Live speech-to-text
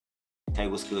Hey,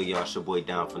 what's good, y'all? It's your boy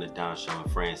Don from the Don Show and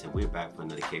Friends, and we're back for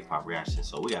another K-pop reaction.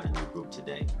 So we got a new group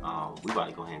today. We about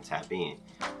to go ahead and tap in.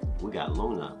 We got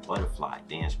Loona Butterfly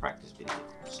dance practice video.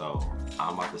 So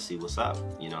I'm about to see what's up.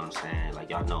 You know what I'm saying? Like,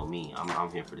 y'all know me. I'm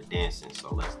here for the dancing,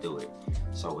 so let's do it.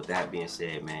 So with that being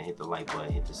said, man, hit the like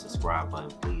button, hit the subscribe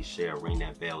button, please share, ring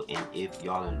that bell. And if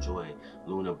y'all enjoy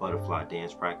Loona Butterfly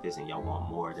dance practice and y'all want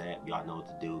more of that, y'all know what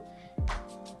to do.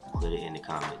 Put it in the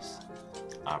comments.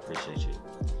 I appreciate you.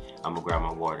 I'm gonna grab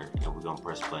my water and we're gonna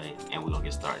press play and we're gonna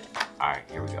get started. All right,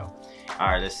 here we go. All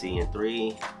right, let's see in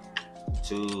 3,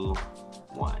 2,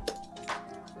 1.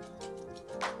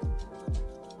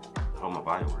 Oh, my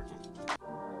body working.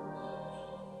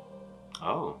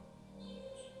 Oh.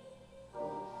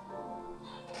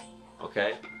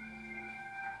 Okay.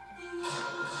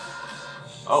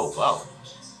 Oh, wow.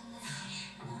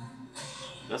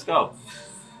 Let's go.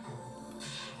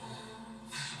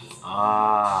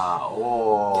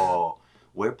 Oh,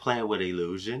 we're playing with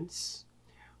illusions.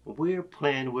 We're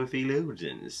playing with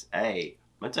illusions. Hey,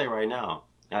 I'm gonna tell you right now,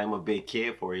 I'm a big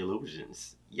kid for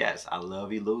illusions. Yes, I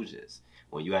love illusions.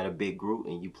 When you had a big group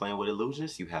and you playing with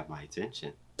illusions, you have my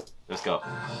attention. Let's go.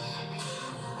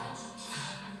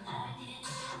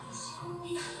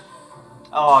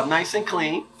 Oh, nice and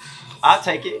clean. I'll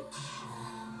take it.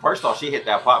 First off, she hit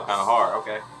that pop kind of hard.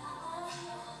 Okay.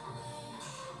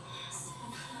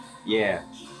 Yeah.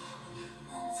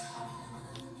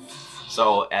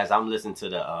 So as I'm listening to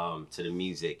the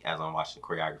music as I'm watching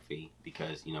choreography,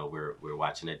 because you know we're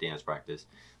watching a dance practice,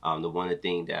 the one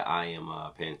thing that I am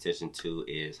paying attention to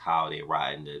is how they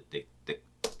ride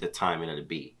the timing of the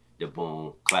beat, the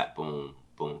boom clap boom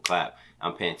boom clap.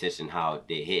 I'm paying attention how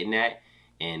they're hitting that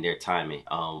and their timing.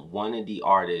 One of the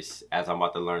artists, as I'm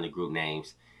about to learn the group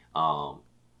names,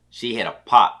 she hit a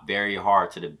pop very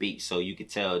hard to the beat, so you could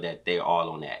tell that they're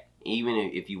all on that. Even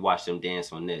if you watch them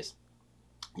dance on this,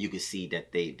 you can see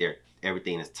that they're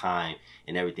everything is timed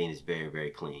and everything is very, very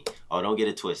clean. Oh, don't get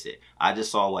it twisted. I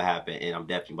just saw what happened and I'm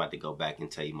definitely about to go back and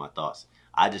tell you my thoughts.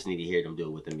 I just need to hear them do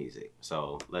it with the music.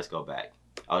 So let's go back.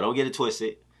 Oh, don't get it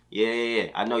twisted. Yeah.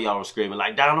 I know y'all were screaming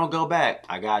like, Don, don't go back.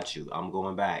 I got you. I'm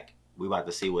going back. We about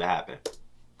to see what happened.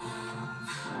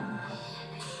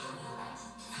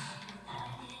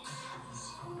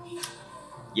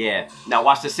 Yeah. Now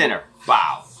watch the center.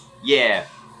 Wow. Yeah.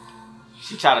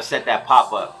 She tried to set that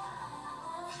pop up.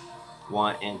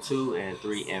 1 and 2 and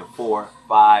 3 and 4,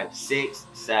 5, 6,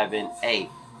 7, 8.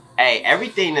 Hey,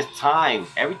 everything is timed.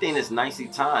 Everything is nicely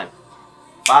timed.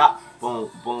 Bop,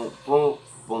 boom, boom, boom,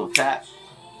 boom, tap.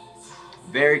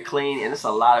 Very clean, and it's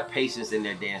a lot of patience in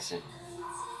their dancing.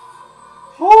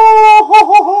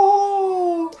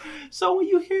 So when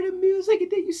you hear the music and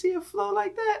then you see it flow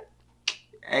like that,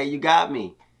 hey, you got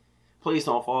me. Please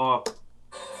don't fall.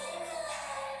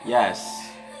 Yes.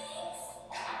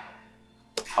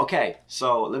 Okay,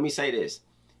 so let me say this.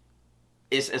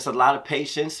 It's a lot of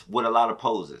patience with a lot of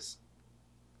poses.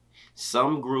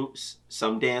 Some groups,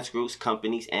 some dance groups,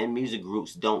 companies, and music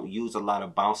groups don't use a lot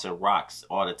of bouncing rocks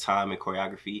all the time in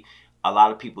choreography. A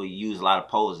lot of people use a lot of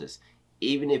poses.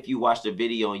 Even if you watch the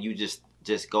video and you just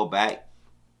go back,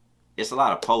 it's a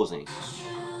lot of posing.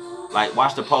 Like,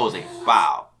 watch the posing.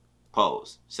 Bow,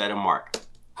 pose, set a mark,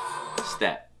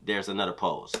 step. There's another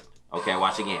pose. Okay,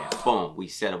 watch again. Boom, we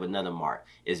set up another mark.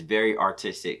 It's very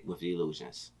artistic with the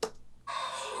illusions.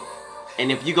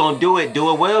 And if you're gonna do it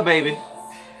well, baby.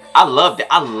 I love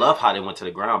that. I love how they went to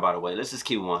the ground, by the way. Let's just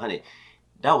keep it 100.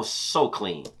 That was so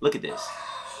clean. Look at this.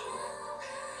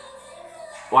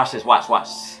 Watch this, watch.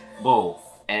 Boom.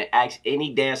 And ask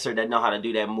any dancer that know how to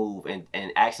do that move and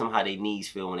ask them how their knees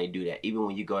feel when they do that. Even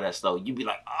when you go that slow, you be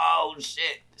like, oh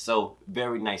shit. So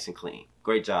very nice and clean.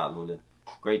 Great job, Loona.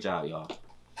 Great job, y'all.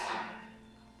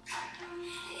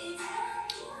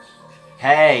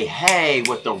 Hey,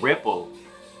 with the ripple.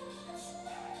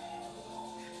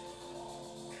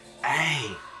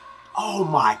 Hey, oh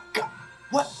my God.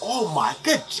 What? Oh my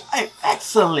good job.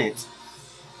 Excellent.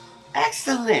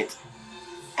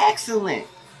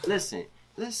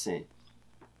 Listen.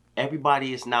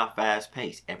 Everybody is not fast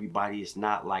paced. Everybody is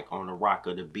not like on the rock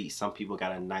of the beat. Some people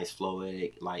got a nice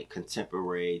floetic, like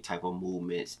contemporary type of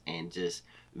movements and just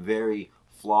very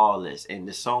flawless. And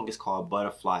the song is called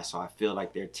Butterfly, so I feel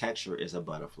like their texture is a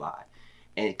butterfly.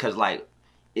 And because like,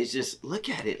 it's just, look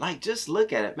at it. Like, just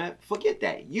look at it, man. Forget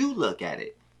that. You look at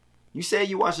it. You said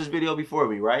you watched this video before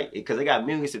me, right? Because it got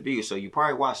millions of views, so you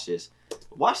probably watched this.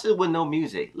 Watch this with no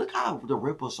music. Look how the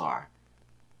ripples are.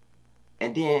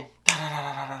 And then,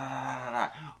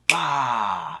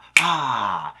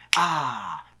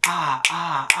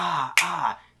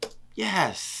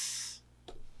 Yes.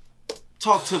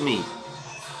 Talk to me.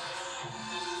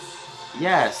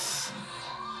 Yes.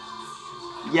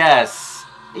 Yes.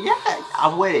 Yeah,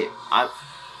 I'm with it. I'm.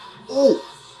 Oh,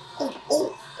 oh,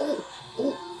 oh, oh,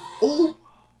 oh, oh.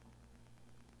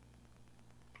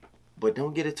 But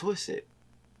don't get it twisted.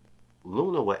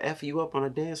 Loona will F you up on the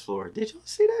dance floor. Did y'all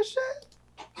see that shit?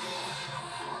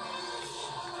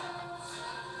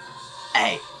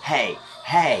 Hey, hey,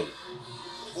 hey.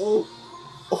 Ooh,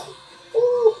 ooh,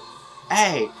 ooh.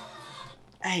 Hey,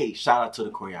 hey, shout out to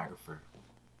the choreographer.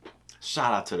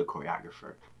 Shout out to the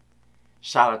choreographer.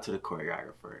 Shout out to the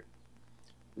choreographer.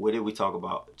 What did we talk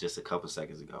about just a couple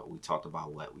seconds ago? We talked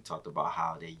about what? We talked about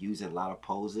how they're using a lot of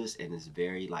poses and it's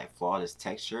very like flawless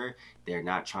texture. They're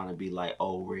not trying to be like,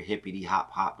 oh, we're hippity hop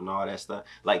hop and all that stuff.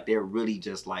 Like they're really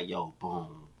just like, yo,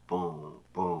 boom, boom,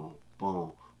 boom,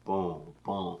 boom, boom,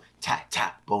 boom, tap,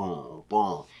 tap, boom,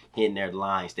 boom. Hitting their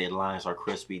lines. Their lines are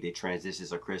crispy. Their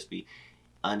transitions are crispy.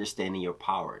 Understanding your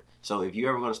power. So if you're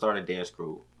ever going to start a dance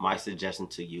group, my suggestion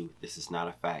to you, this is not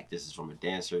a fact. This is from a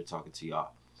dancer talking to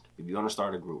y'all. If you're going to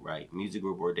start a group, right, music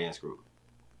group or a dance group,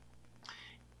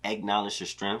 acknowledge your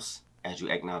strengths as you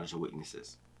acknowledge your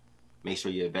weaknesses. Make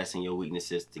sure you invest in your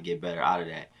weaknesses to get better out of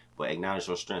that. But acknowledge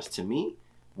your strengths. To me,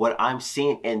 what I'm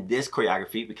seeing in this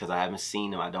choreography, because I haven't seen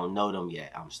them, I don't know them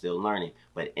yet, I'm still learning.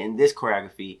 But in this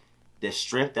choreography, the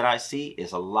strength that I see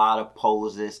is a lot of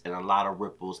poses and a lot of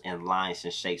ripples and lines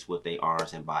and shapes with their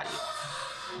arms and body.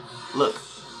 Look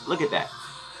at that.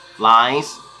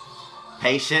 Lines,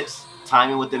 patience,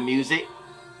 timing with the music,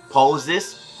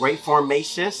 poses, great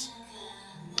formations,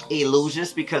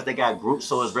 illusions because they got groups,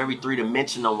 so it's very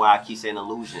three-dimensional. Why I keep saying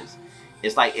illusions.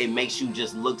 It's like it makes you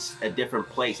just look a different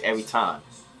place every time.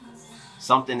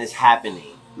 Something is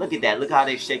happening. Look at that. Look how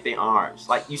they shake their arms.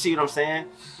 Like, you see what I'm saying?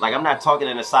 Like, I'm not talking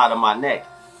in the side of my neck.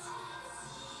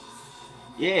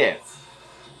 Yeah.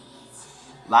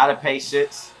 A lot of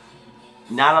patience.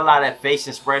 Not a lot of face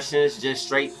expressions. Just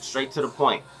straight to the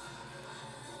point.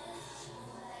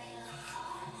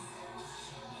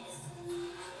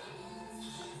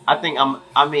 I'm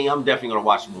definitely gonna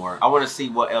watch more. I want to see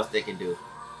what else they can do.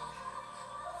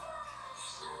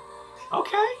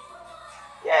 Okay.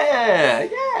 Yeah.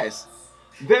 Yes.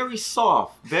 Very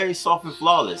soft and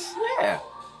flawless. Yeah.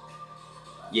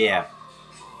 Yeah.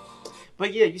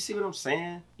 But yeah, you see what I'm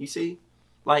saying? You see?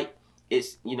 Like,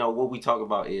 it's, what we talk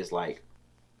about is like,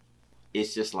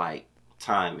 it's just like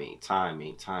timing,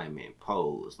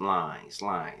 pose,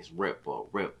 lines, ripple,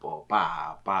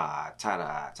 ba,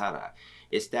 ta-da.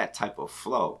 It's that type of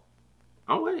flow.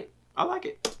 I'm with it. I like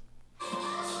it.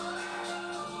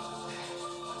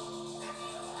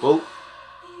 Boop.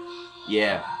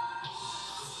 Yeah.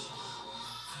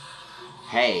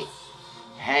 Hey.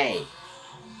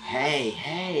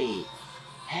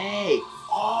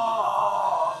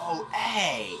 Oh,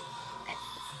 hey.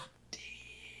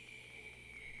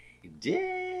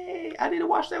 Dang. I didn't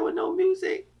watch that with no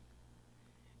music.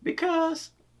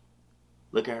 Because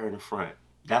look at her in the front.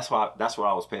 That's what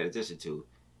I was paying attention to.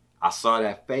 I saw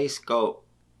that face go.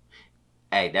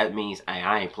 Hey, that means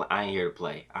I ain't here to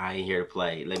play. I ain't here to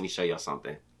play. Let me show y'all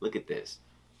something. Look at this.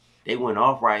 They went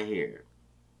off right here.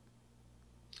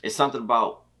 It's something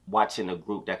about watching a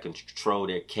group that can control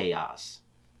their chaos,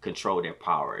 control their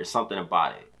power. It's something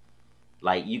about it.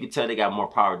 Like, you can tell they got more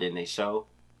power than they show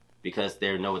because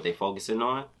they know what they're focusing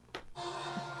on.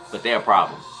 But they're a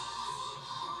problem.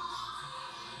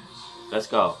 Let's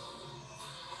go.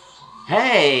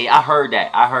 Hey, I heard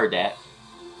that.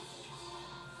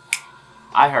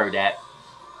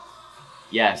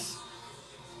 Yes.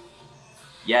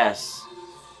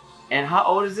 And how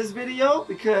old is this video?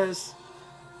 Because,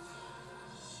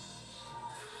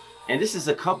 and this is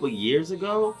a couple years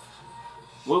ago.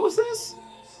 What was this?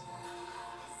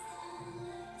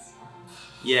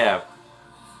 Yeah.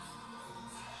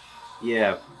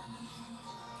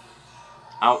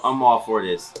 I'm all for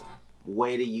this.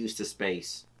 Way to use the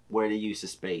space.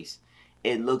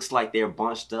 It looks like they're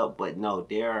bunched up, but no,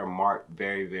 they are marked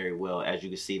very, very well. As you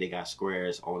can see, they got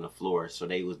squares on the floor, so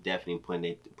they was definitely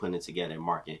putting it together and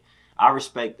marking. I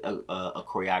respect a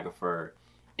choreographer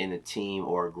in a team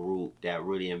or a group that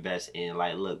really invests in,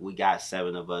 like, look, we got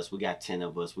 7 of us, we got 10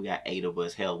 of us, we got 8 of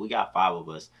us, hell, we got 5 of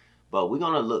us, but we're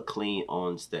gonna look clean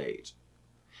on stage.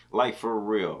 Like, for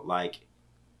real. Like,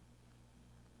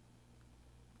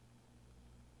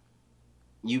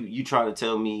 you try to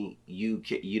tell me you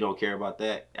don't care about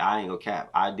that? I ain't gonna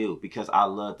cap. I do, because I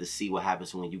love to see what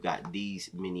happens when you got these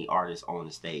many artists on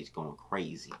the stage going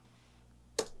crazy.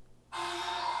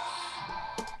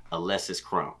 Unless it's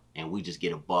Crump and we just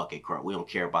get a buck at Crump. We don't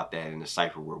care about that in the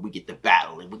cypher world. We get the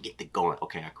battle and we get the going.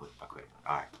 Okay, I quit.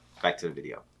 All right, back to the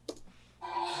video.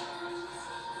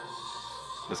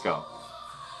 Let's go.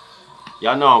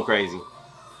 Y'all know I'm crazy.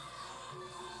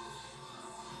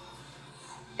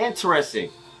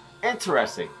 Interesting.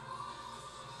 Interesting.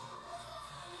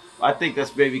 I think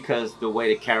that's maybe because the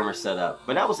way the camera's set up.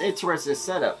 But that was interesting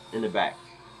setup in the back.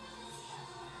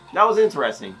 That was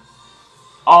interesting.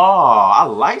 Oh, I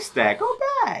like that. Go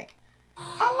back.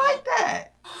 I like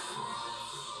that.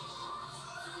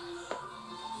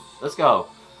 Let's go.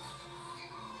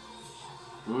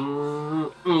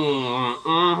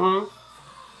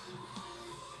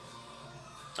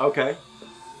 Okay.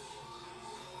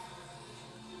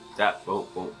 That boom,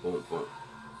 boom, boom, boom.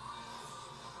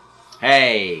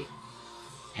 Hey,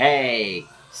 hey.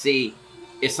 See,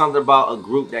 it's something about a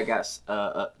group that got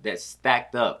that's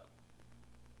stacked up.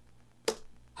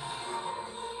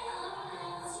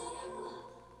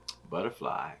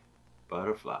 Butterfly,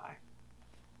 butterfly,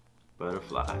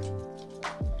 butterfly,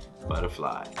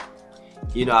 butterfly.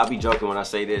 You know, I be joking when I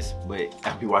say this, but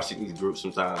I be watching these groups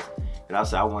sometimes, and I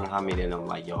say I wonder how many of them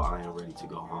like, yo, I ain't ready to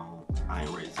go home. I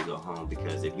ain't ready to go home,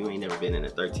 because if you ain't never been in a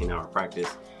 13-hour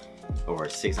practice or a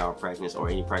 6-hour practice or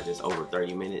any practice over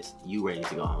 30 minutes, you ready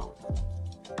to go home.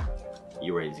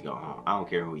 You ready to go home. I don't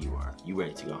care who you are. You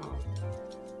ready to go home.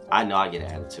 I know I get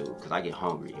an attitude because I get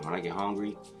hungry. And when I get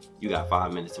hungry, you got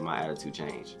 5 minutes to my attitude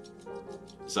change.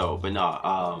 So, but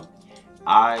no,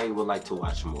 I would like to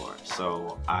watch more.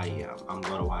 So I'm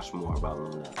going to watch more about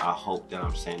Loona. I hope that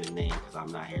I'm saying the name, because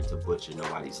I'm not here to butcher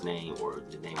nobody's name or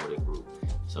the name of the group.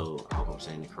 So I hope I'm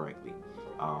saying it correctly.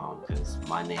 Because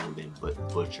my name has been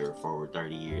butchered for over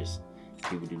 30 years.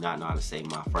 People do not know how to say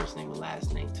my first name and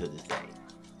last name to this day.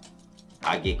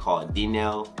 I get called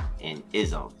Dinell and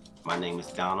Ism. My name is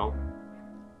Donald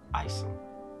Isom.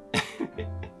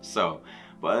 So,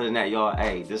 but other than that, y'all,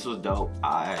 hey, this was dope.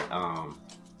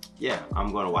 Yeah,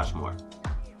 I'm gonna watch more.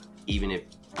 Even if,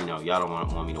 you know, y'all don't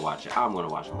want me to watch it, I'm gonna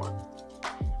watch more.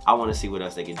 I wanna see what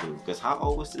else they can do. Because how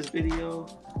old was this video?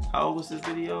 How old was this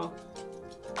video?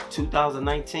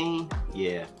 2019?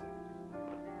 Yeah.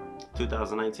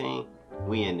 2019?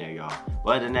 We in there, y'all.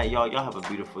 But other than that, y'all have a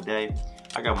beautiful day.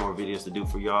 I got more videos to do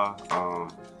for y'all.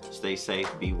 Stay safe,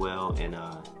 be well, and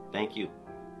thank you.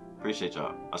 Appreciate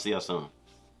y'all. I'll see y'all soon.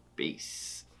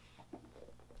 Peace.